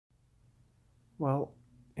Well,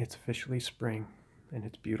 it's officially spring, and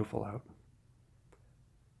it's beautiful out.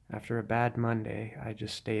 After a bad Monday, I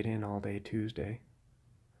just stayed in all day Tuesday.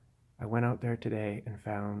 I went out there today and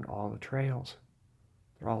found all the trails.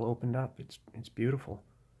 They're all opened up. It's beautiful.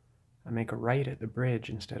 I make a right at the bridge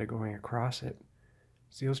instead of going across it.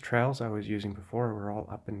 See, those trails I was using before were all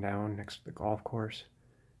up and down next to the golf course.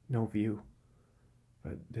 No view.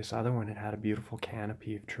 But this other one, it had a beautiful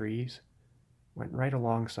canopy of trees. Went right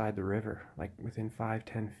alongside the river, like within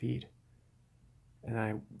 5-10 feet. And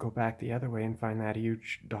I go back the other way and find that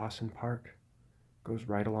huge Dawson Park. Goes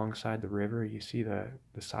right alongside the river. You see the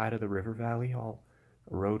side of the river valley all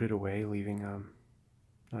eroded away, leaving,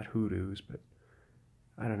 not hoodoos, but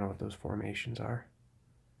I don't know what those formations are.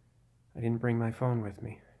 I didn't bring my phone with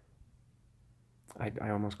me. I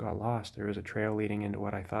almost got lost. There was a trail leading into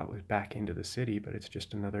what I thought was back into the city, but it's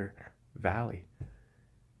just another valley.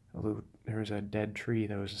 Although there was a dead tree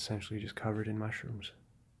that was essentially just covered in mushrooms.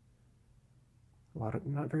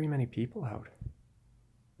 Not very many people out.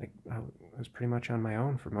 Like, I was pretty much on my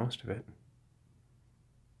own for most of it.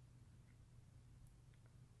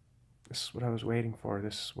 This is what I was waiting for.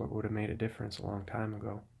 This is what would have made a difference a long time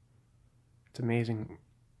ago. It's amazing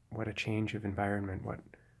what a change of environment, what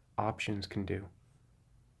options can do.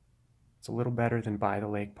 It's a little better than by the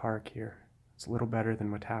lake park here. It's a little better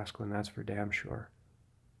than Wetaskiwin, that's for damn sure.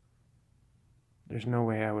 There's no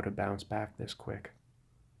way I would have bounced back this quick.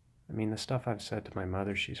 I mean, the stuff I've said to my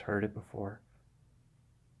mother, she's heard it before.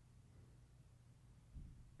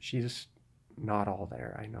 She's not all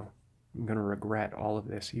there, I know. I'm going to regret all of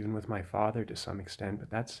this, even with my father to some extent, but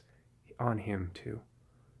that's on him too.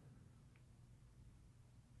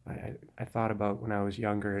 I thought about when I was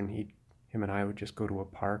younger and him and I would just go to a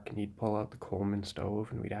park and he'd pull out the Coleman stove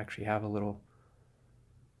and we'd actually have a little,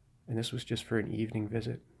 and this was just for an evening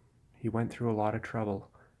visit. He went through a lot of trouble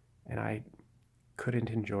and I couldn't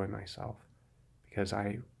enjoy myself because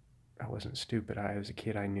I wasn't stupid. As a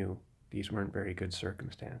kid, I knew these weren't very good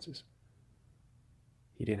circumstances.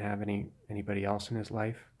 He didn't have anybody else in his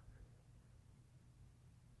life.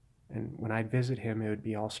 And when I'd visit him, it would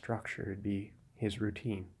be all structured. It'd be his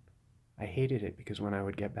routine. I hated it because when I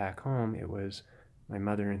would get back home, it was my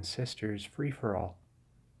mother and sister's free-for-all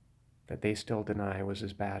that they still deny was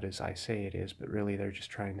as bad as I say it is, but really they're just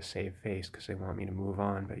trying to save face because they want me to move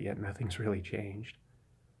on, but yet nothing's really changed.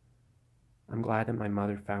 I'm glad that my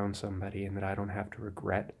mother found somebody and that I don't have to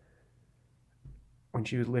regret. When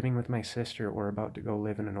she was living with my sister or about to go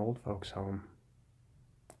live in an old folks' home,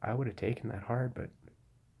 I would have taken that hard, but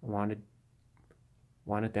I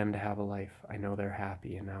wanted them to have a life. I know they're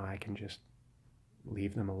happy, and now I can just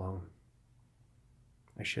leave them alone.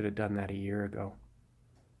 I should have done that a year ago.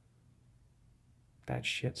 That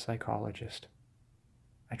shit psychologist.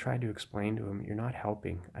 I tried to explain to him, you're not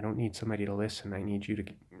helping. I don't need somebody to listen. I need you to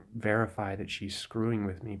verify that she's screwing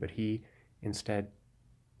with me, but he instead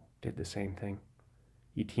did the same thing.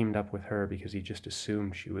 He teamed up with her because he just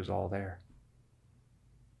assumed she was all there.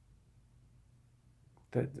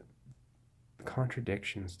 The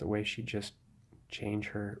contradictions, the way she just changed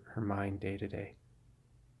her mind day to day.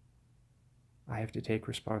 I have to take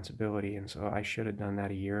responsibility, and so I should have done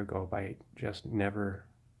that a year ago by just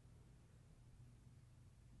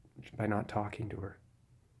by not talking to her.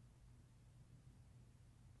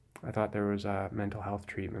 I thought there was a mental health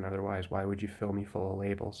treatment, otherwise why would you fill me full of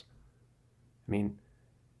labels? I mean,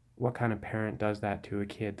 what kind of parent does that to a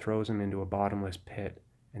kid, throws him into a bottomless pit,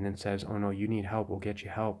 and then says, oh no, you need help, we'll get you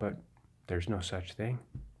help, but there's no such thing.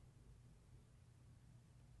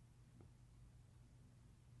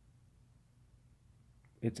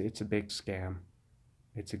 It's a big scam.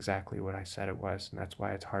 It's exactly what I said it was, and that's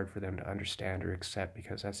why it's hard for them to understand or accept,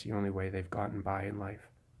 because that's the only way they've gotten by in life,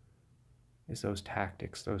 is those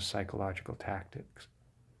tactics, those psychological tactics.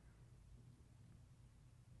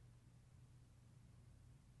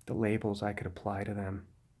 The labels I could apply to them.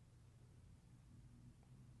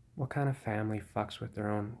 What kind of family fucks with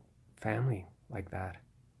their own family like that?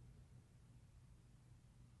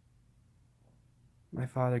 My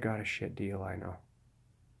father got a shit deal, I know.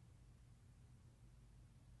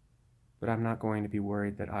 But I'm not going to be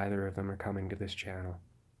worried that either of them are coming to this channel.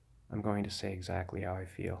 I'm going to say exactly how I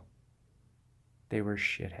feel. They were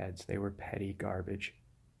shitheads. They were petty garbage.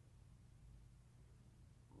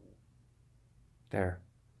 There.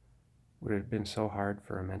 Would it have been so hard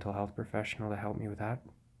for a mental health professional to help me with that?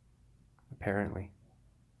 Apparently.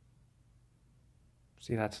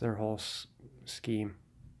 See, that's their whole scheme.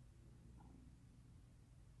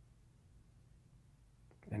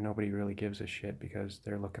 And nobody really gives a shit because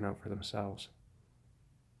they're looking out for themselves.